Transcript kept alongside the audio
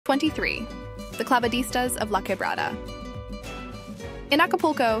23. The clavadistas of La Quebrada. In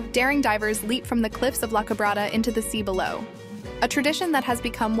Acapulco, daring divers leap from the cliffs of La Quebrada into the sea below, a tradition that has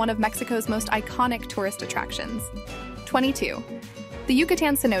become one of Mexico's most iconic tourist attractions. 22. The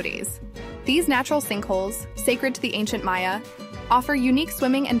Yucatan cenotes. These natural sinkholes, sacred to the ancient Maya, offer unique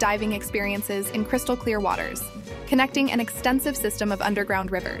swimming and diving experiences in crystal-clear waters, connecting an extensive system of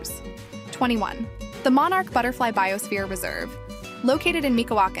underground rivers. 21. The Monarch Butterfly Biosphere Reserve. Located in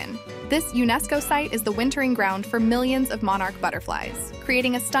Michoacán, this UNESCO site is the wintering ground for millions of monarch butterflies,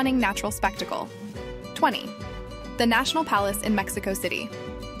 creating a stunning natural spectacle. 20. The National Palace in Mexico City.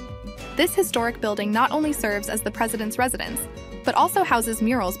 This historic building not only serves as the president's residence, but also houses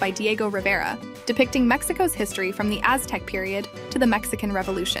murals by Diego Rivera, depicting Mexico's history from the Aztec period to the Mexican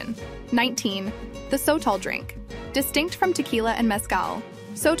Revolution. 19. The Sotol drink. Distinct from tequila and mezcal,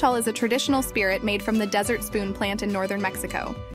 Sotol is a traditional spirit made from the desert spoon plant in northern Mexico,